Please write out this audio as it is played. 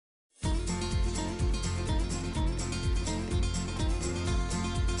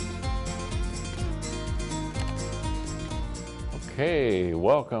Okay,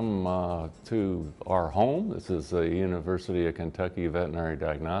 welcome to our home. This is the University of Kentucky Veterinary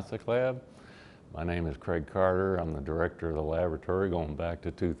Diagnostic Lab. My name is Craig Carter. I'm the director of the laboratory going back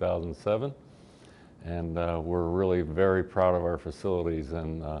to 2007. And we're really very proud of our facilities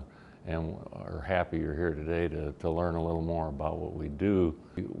and are happy you're here today to learn a little more about what we do.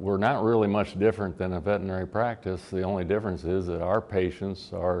 We're not really much different than a veterinary practice. The only difference is that our patients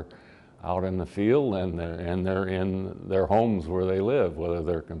are out in the field and they're in their homes where they live, whether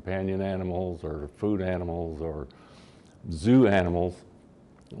they're companion animals or food animals or zoo animals.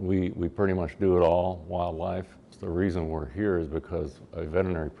 We pretty much do it all, wildlife. The reason we're here is because a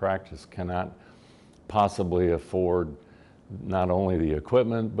veterinary practice cannot possibly afford not only the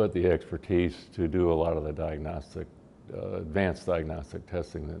equipment but the expertise to do a lot of the diagnostic, advanced diagnostic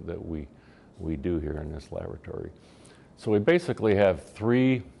testing that we do here in this laboratory. So we basically have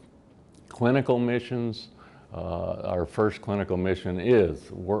three clinical missions. Our first clinical mission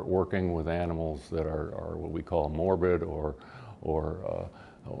is working with animals that are what we call morbid or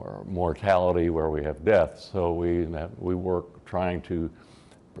mortality, where we have death. So we work trying to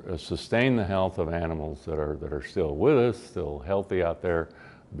sustain the health of animals that are still with us, still healthy out there,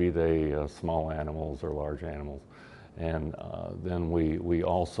 be they small animals or large animals. And then we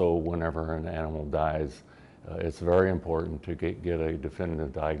also, whenever an animal dies, it's very important to get a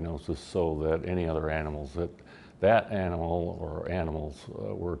definitive diagnosis so that any other animals that animal or animals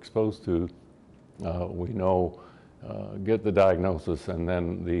were exposed to, we know, get the diagnosis, and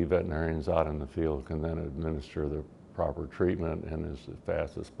then the veterinarians out in the field can then administer the proper treatment and as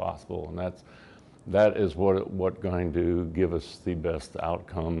fast as possible. And that is what going to give us the best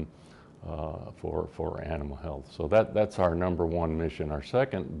outcome for animal health. So that's our number one mission. Our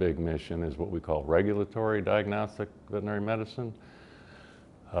second big mission is what we call regulatory diagnostic veterinary medicine.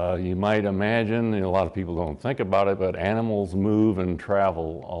 You might imagine, a lot of people don't think about it, but animals move and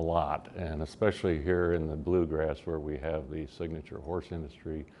travel a lot, and especially here in the bluegrass where we have the signature horse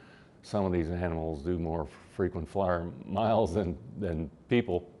industry, some of these animals do more frequent flyer miles than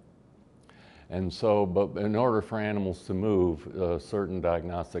people. And so, but in order for animals to move, certain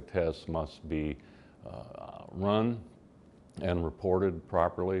diagnostic tests must be run and reported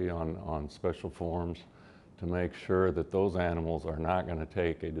properly on special forms to make sure that those animals are not going to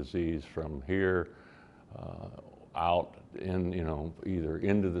take a disease from here out in, either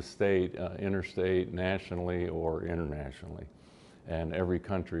into the state, interstate, nationally, or internationally. And every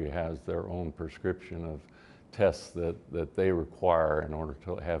country has their own prescription of tests that they require in order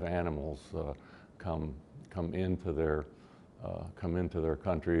to have animals come into their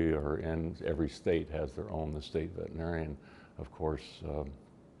country, or in every state has their own. The state veterinarian, of course,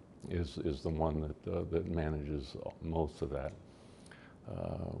 is the one that manages most of that.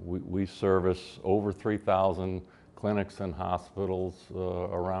 We service over 3,000 clinics and hospitals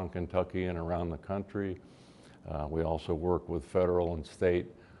around Kentucky and around the country. We also work with federal and state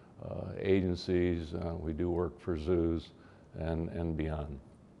agencies. We do work for zoos and beyond.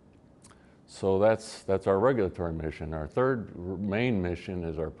 So that's our regulatory mission. Our third main mission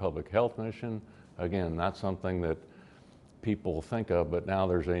is our public health mission. Again, not something that people think of, but now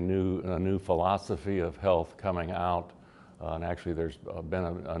there's a new philosophy of health coming out. And actually there's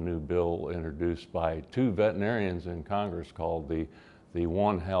been a new bill introduced by two veterinarians in Congress called the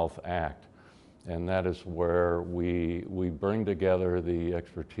One Health Act. And that is where we bring together the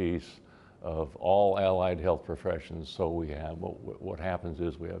expertise of all allied health professions. So we have, what happens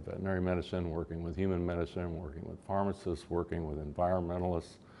is we have veterinary medicine working with human medicine, working with pharmacists, working with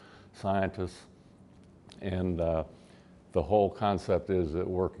environmentalists, scientists, and the whole concept is that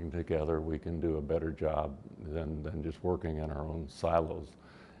working together we can do a better job than just working in our own silos.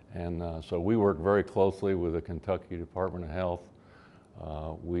 And so we work very closely with the Kentucky Department of Health.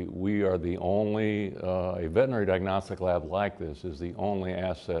 We are the only, a veterinary diagnostic lab like this is the only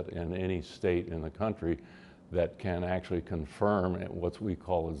asset in any state in the country that can actually confirm what we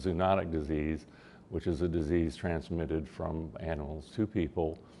call a zoonotic disease, which is a disease transmitted from animals to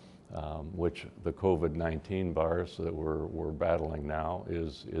people, which the COVID-19 virus that we're battling now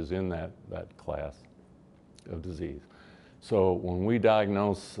is in that class of disease. So when we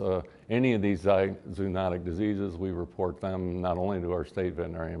diagnose any of these zoonotic diseases, we report them not only to our state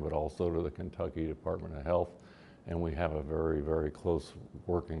veterinarian, but also to the Kentucky Department of Health. And we have a very, very close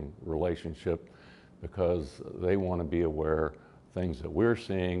working relationship because they want to be aware things that we're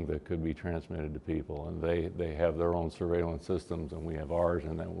seeing that could be transmitted to people. And they have their own surveillance systems and we have ours.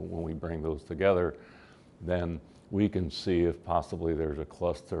 And then when we bring those together, then we can see if possibly there's a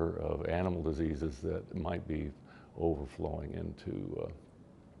cluster of animal diseases that might be overflowing into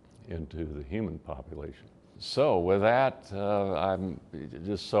the human population. So with that, I'm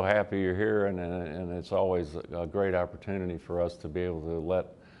just so happy you're here, and it's always a great opportunity for us to be able to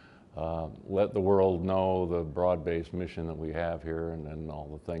let the world know the broad-based mission that we have here, and all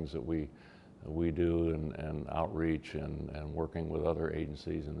the things that we do, and outreach, and working with other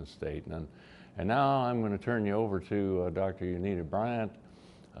agencies in the state. And now I'm going to turn you over to Dr. Uneeda Bryant,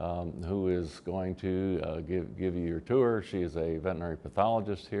 who is going to give you your tour. She is a veterinary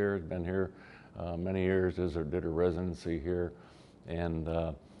pathologist here, has been here many years, did her residency here, and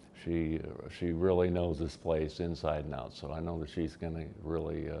she really knows this place inside and out. So I know that she's going to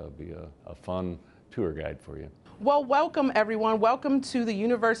really be a fun tour guide for you. Well, welcome everyone. Welcome to the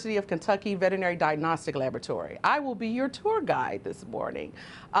University of Kentucky Veterinary Diagnostic Laboratory. I will be your tour guide this morning.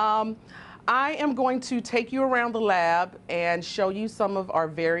 I am going to take you around the lab and show you some of our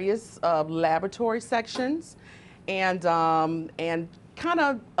various laboratory sections, and kind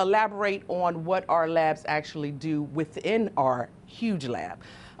of elaborate on what our labs actually do within our huge lab.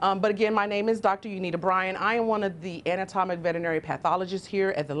 But again, my name is Dr. Uneeda Bryant. I am one of the anatomic veterinary pathologists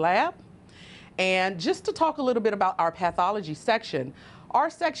here at the lab. And just to talk a little bit about our pathology section, our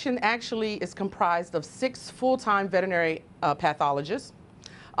section actually is comprised of 6 full-time veterinary pathologists.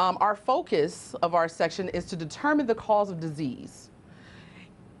 Our focus of our section is to determine the cause of disease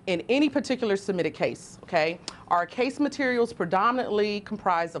in any particular submitted case, okay? Our case materials predominantly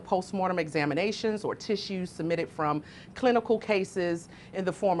comprise of postmortem examinations or tissues submitted from clinical cases in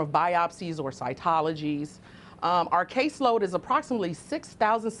the form of biopsies or cytologies. Our caseload is approximately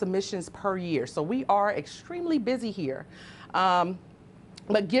 6,000 submissions per year, so we are extremely busy here.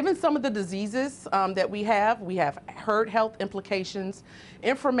 But given some of the diseases that we have herd health implications.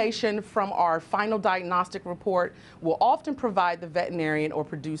 Information from our final diagnostic report will often provide the veterinarian or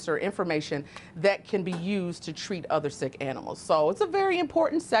producer information that can be used to treat other sick animals. So it's a very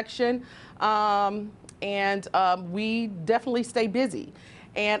important section, and we definitely stay busy.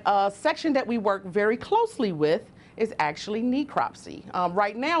 And a section that we work very closely with is actually necropsy.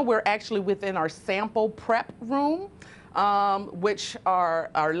 Right now we're actually within our sample prep room, which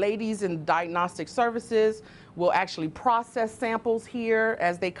our ladies in diagnostic services will actually process samples here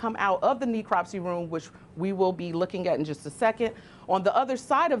as they come out of the necropsy room, which we will be looking at in just a second. On the other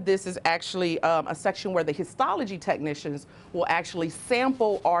side of this is actually a section where the histology technicians will actually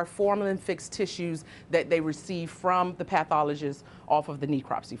sample our formalin-fixed tissues that they receive from the pathologist off of the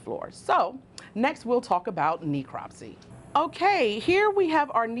necropsy floor. So next we'll talk about necropsy. Okay, here we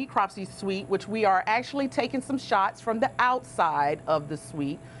have our necropsy suite, which we are actually taking some shots from the outside of the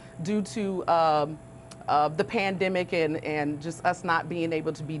suite due to the pandemic and just us not being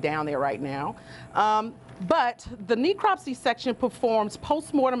able to be down there right now. But the necropsy section performs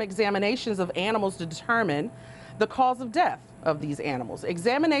post-mortem examinations of animals to determine the cause of death of these animals.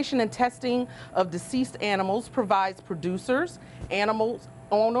 Examination and testing of deceased animals provides producers, animal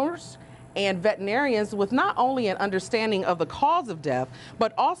owners, and veterinarians with not only an understanding of the cause of death,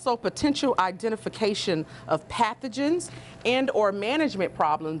 but also potential identification of pathogens and or management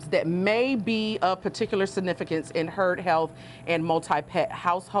problems that may be of particular significance in herd health and multi-pet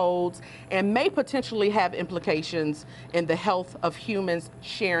households, and may potentially have implications in the health of humans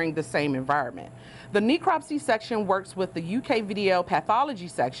sharing the same environment. The necropsy section works with the UK video pathology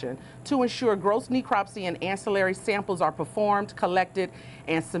section to ensure gross necropsy and ancillary samples are performed, collected,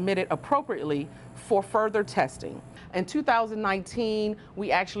 and submitted appropriately for further testing. In 2019,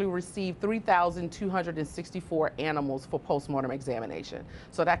 we actually received 3,264 animals for postmortem examination.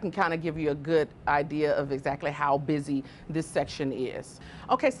 So that can kind of give you a good idea of exactly how busy this section is.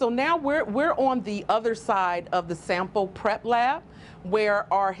 Okay, so now we're on the other side of the sample prep lab,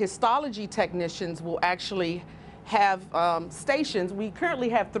 where our histology technicians will actually have stations. We currently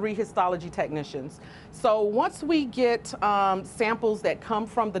have 3 histology technicians. So once we get samples that come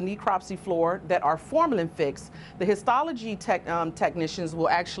from the necropsy floor that are formalin fixed, the histology technicians will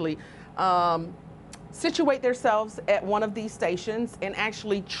actually situate themselves at one of these stations and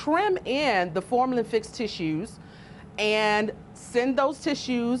actually trim in the formalin fixed tissues and send those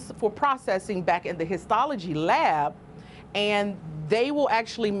tissues for processing back in the histology lab, and they will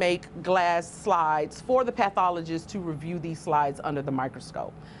actually make glass slides for the pathologist to review these slides under the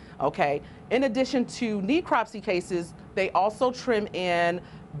microscope. Okay. In addition to necropsy cases, they also trim in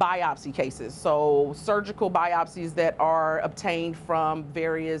biopsy cases, so surgical biopsies that are obtained from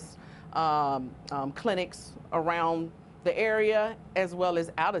various clinics around the area as well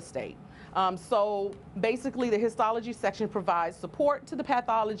as out of state. So basically the histology section provides support to the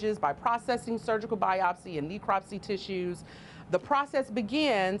pathologist by processing surgical biopsy and necropsy tissues, The process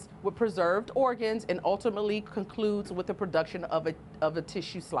begins with preserved organs and ultimately concludes with the production of a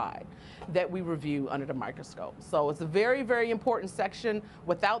tissue slide that we review under the microscope. So it's a very, very important section.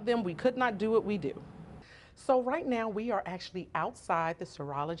 Without them, we could not do what we do. So right now we are actually outside the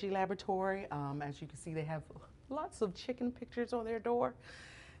serology laboratory. As you can see, they have lots of chicken pictures on their door.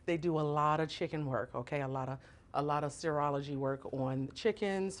 They do a lot of chicken work, okay? A lot of serology work on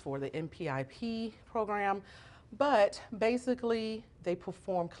chickens for the NPIP program. But basically, they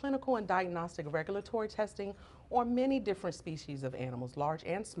perform clinical and diagnostic regulatory testing on many different species of animals, large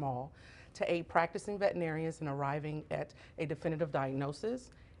and small, to aid practicing veterinarians in arriving at a definitive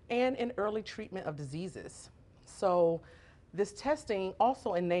diagnosis and in early treatment of diseases. So this testing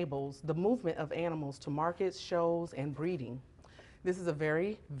also enables the movement of animals to markets, shows, and breeding. This is a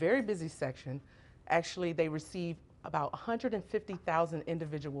very, very busy section. Actually, they receive about 150,000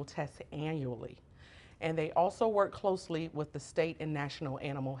 individual tests annually. And they also work closely with the state and national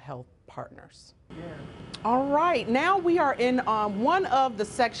animal health partners. Yeah. All right, now we are in one of the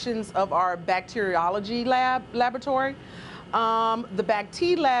sections of our bacteriology laboratory. The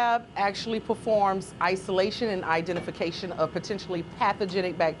BACT lab actually performs isolation and identification of potentially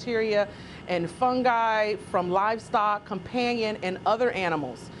pathogenic bacteria and fungi from livestock, companion, and other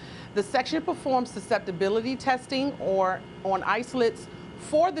animals. The section performs susceptibility testing on isolates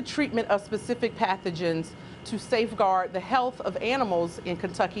for the treatment of specific pathogens to safeguard the health of animals in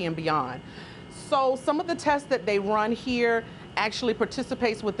Kentucky and beyond. So some of the tests that they run here actually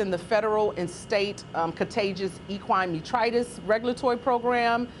participates within the federal and state contagious equine metritis regulatory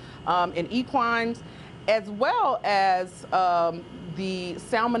program in equines, as well as the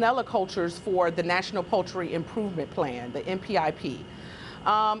salmonella cultures for the National Poultry Improvement Plan, the NPIP.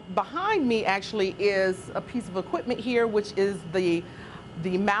 Behind me actually is a piece of equipment here, which is the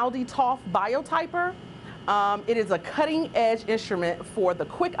MALDI-TOF biotyper. It is a cutting-edge instrument for the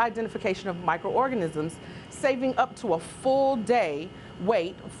quick identification of microorganisms, saving up to a full day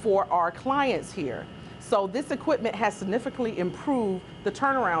wait for our clients here. So this equipment has significantly improved the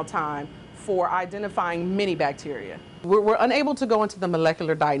turnaround time for identifying many bacteria. We're unable to go into the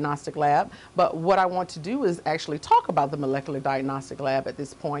molecular diagnostic lab, but what I want to do is actually talk about the molecular diagnostic lab at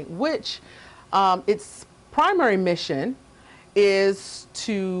this point, which its primary mission is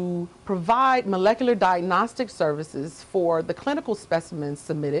to provide molecular diagnostic services for the clinical specimens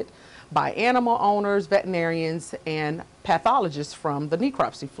submitted by animal owners, veterinarians, and pathologists from the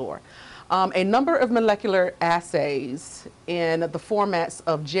necropsy floor. A number of molecular assays in the formats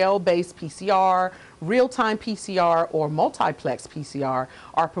of gel-based PCR, real-time PCR, or multiplex PCR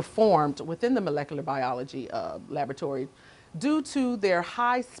are performed within the molecular biology laboratory due to their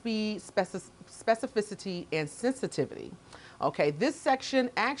high speed, specificity, and sensitivity. Okay, this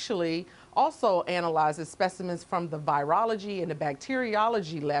section actually also analyzes specimens from the virology and the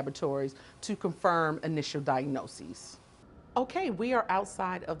bacteriology laboratories to confirm initial diagnoses. Okay, we are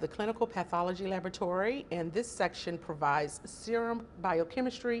outside of the clinical pathology laboratory, and this section provides serum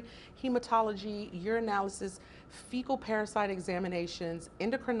biochemistry, hematology, urinalysis, fecal parasite examinations,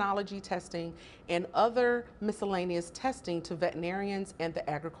 endocrinology testing, and other miscellaneous testing to veterinarians and the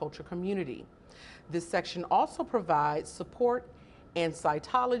agriculture community. This section also provides support and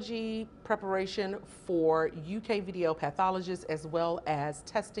cytology preparation for UK video pathologists, as well as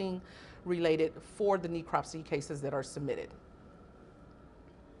testing related for the necropsy cases that are submitted.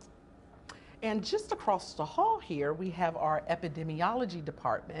 And just across the hall here, we have our epidemiology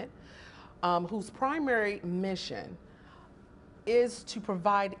department, whose primary mission is to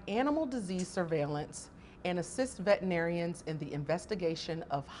provide animal disease surveillance and assist veterinarians in the investigation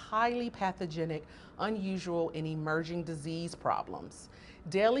of highly pathogenic, unusual, and emerging disease problems.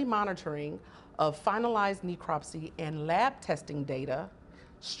 Daily monitoring of finalized necropsy and lab testing data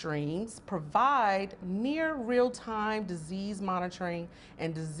streams provide near real-time disease monitoring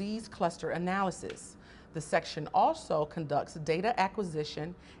and disease cluster analysis. The section also conducts data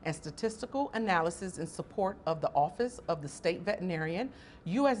acquisition and statistical analysis in support of the Office of the State Veterinarian,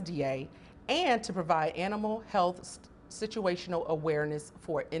 USDA, and to provide animal health situational awareness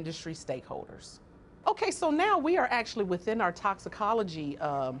for industry stakeholders. Okay, so now we are actually within our toxicology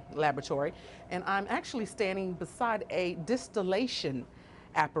laboratory, and I'm actually standing beside a distillation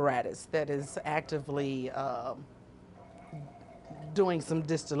apparatus that is actively doing some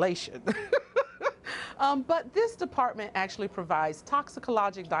distillation. But this department actually provides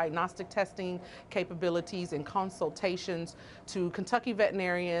toxicologic diagnostic testing capabilities and consultations to Kentucky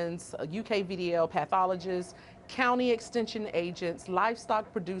veterinarians, UK VDL pathologists, county extension agents,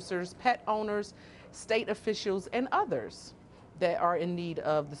 livestock producers, pet owners, state officials, and others that are in need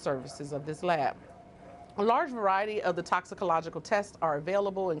of the services of this lab. A large variety of the toxicological tests are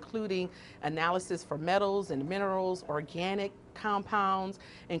available, including analysis for metals and minerals, organic compounds,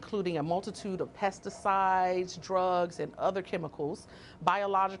 including a multitude of pesticides, drugs, and other chemicals,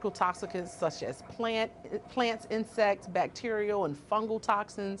 biological toxicants such as plants, insects, bacterial and fungal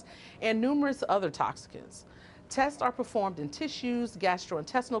toxins, and numerous other toxicants. Tests are performed in tissues,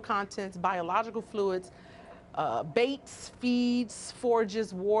 gastrointestinal contents, biological fluids, baits, feeds,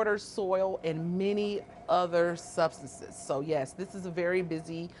 forages, water, soil, and many other substances. So yes, this is a very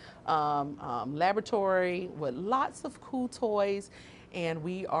busy laboratory with lots of cool toys, and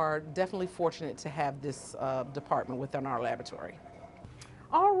we are definitely fortunate to have this department within our laboratory.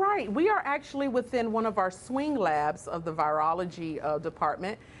 All right, we are actually within one of our swing labs of the virology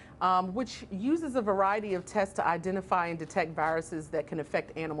department, which uses a variety of tests to identify and detect viruses that can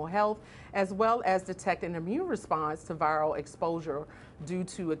affect animal health, as well as detect an immune response to viral exposure due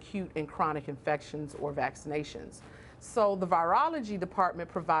to acute and chronic infections or vaccinations. So the virology department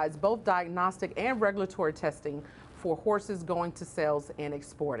provides both diagnostic and regulatory testing for horses going to sales and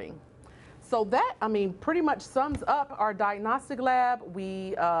exporting. So that, pretty much sums up our diagnostic lab.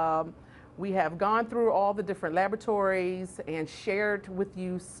 We have gone through all the different laboratories and shared with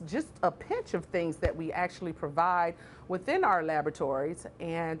you just a pinch of things that we actually provide within our laboratories.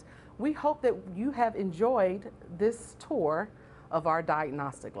 And we hope that you have enjoyed this tour of our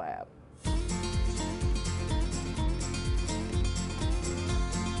diagnostic lab.